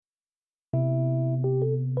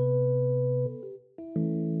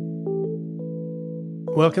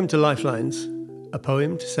Welcome to Lifelines, a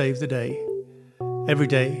poem to save the day, every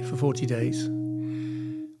day for 40 days.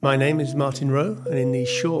 My name is Martin Rowe, and in these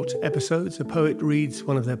short episodes, a poet reads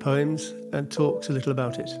one of their poems and talks a little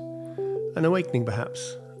about it. An awakening,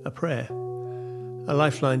 perhaps, a prayer, a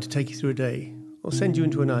lifeline to take you through a day or send you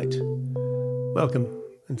into a night. Welcome,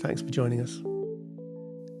 and thanks for joining us.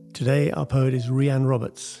 Today, our poet is Rhiann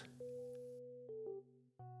Roberts.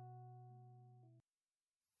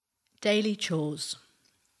 Daily chores.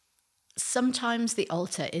 Sometimes the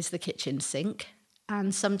altar is the kitchen sink,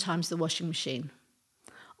 and sometimes the washing machine.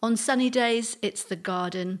 On sunny days, it's the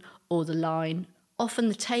garden or the line, often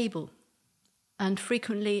the table, and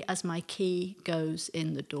frequently as my key goes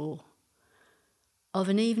in the door. Of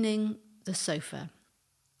an evening, the sofa,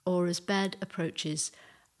 or as bed approaches,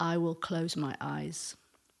 I will close my eyes.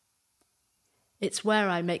 It's where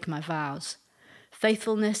I make my vows: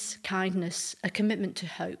 faithfulness, kindness, a commitment to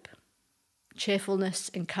hope.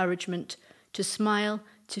 Cheerfulness, encouragement, to smile,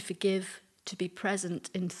 to forgive, to be present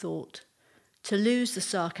in thought, to lose the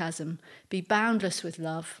sarcasm, be boundless with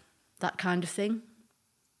love, that kind of thing.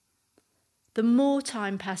 The more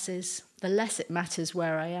time passes, the less it matters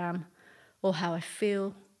where I am or how I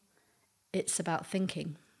feel. It's about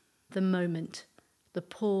thinking, the moment, the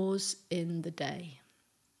pause in the day.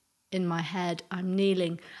 In my head, I'm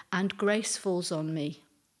kneeling and grace falls on me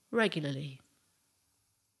regularly.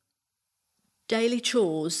 Daily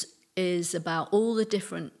chores is about all the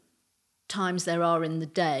different times there are in the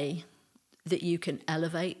day that you can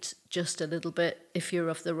elevate just a little bit if you're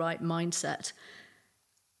of the right mindset.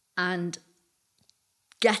 And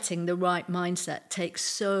getting the right mindset takes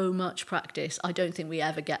so much practice. I don't think we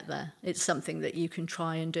ever get there. It's something that you can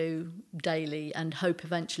try and do daily and hope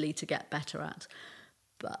eventually to get better at.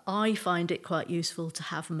 But I find it quite useful to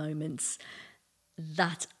have moments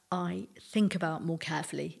that I think about more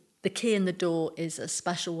carefully. The key in the door is a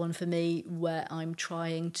special one for me, where I'm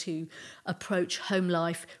trying to approach home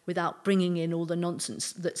life without bringing in all the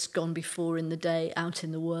nonsense that's gone before in the day out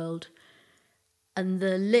in the world. And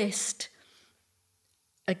the list,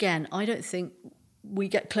 again, I don't think we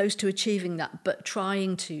get close to achieving that, but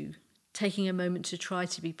taking a moment to try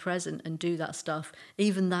to be present and do that stuff,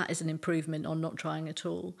 even that is an improvement on not trying at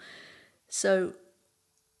all. So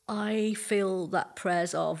I feel that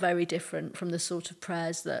prayers are very different from the sort of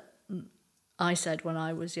prayers that I said when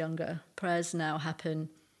I was younger. Prayers now happen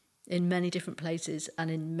in many different places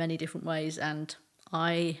and in many different ways, and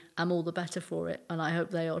I am all the better for it, and I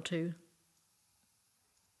hope they are too.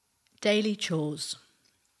 Daily chores.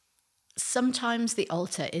 Sometimes the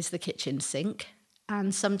altar is the kitchen sink,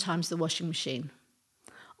 and sometimes the washing machine.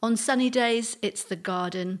 On sunny days, it's the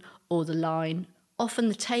garden or the line, often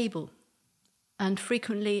the table, and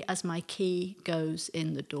frequently as my key goes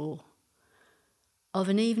in the door. Of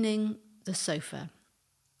an evening, the sofa,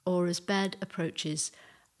 or as bed approaches,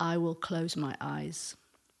 I will close my eyes.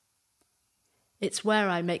 It's where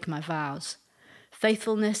I make my vows: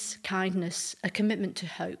 faithfulness, kindness, a commitment to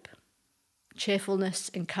hope.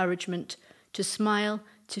 Cheerfulness, encouragement, to smile,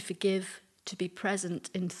 to forgive, to be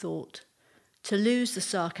present in thought, to lose the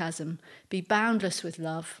sarcasm, be boundless with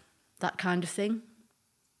love, that kind of thing.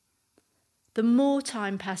 The more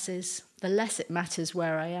time passes, the less it matters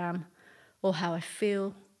where I am or how I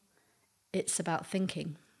feel. It's about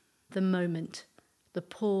thinking, the moment, the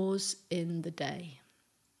pause in the day.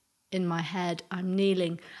 In my head, I'm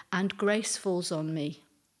kneeling and grace falls on me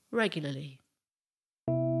regularly.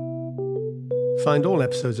 Find all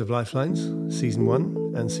episodes of Lifelines, Season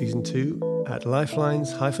 1 and Season 2, at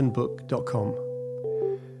lifelines-book.com.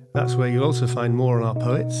 That's where you'll also find more on our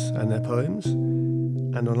poets and their poems,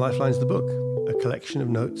 and on Lifelines the Book, a collection of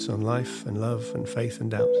notes on life and love and faith and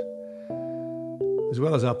doubt. As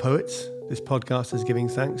well as our poets, this podcast is giving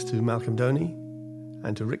thanks to Malcolm Doney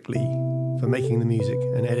and to Rick Lee for making the music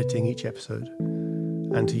and editing each episode,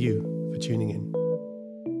 and to you for tuning in.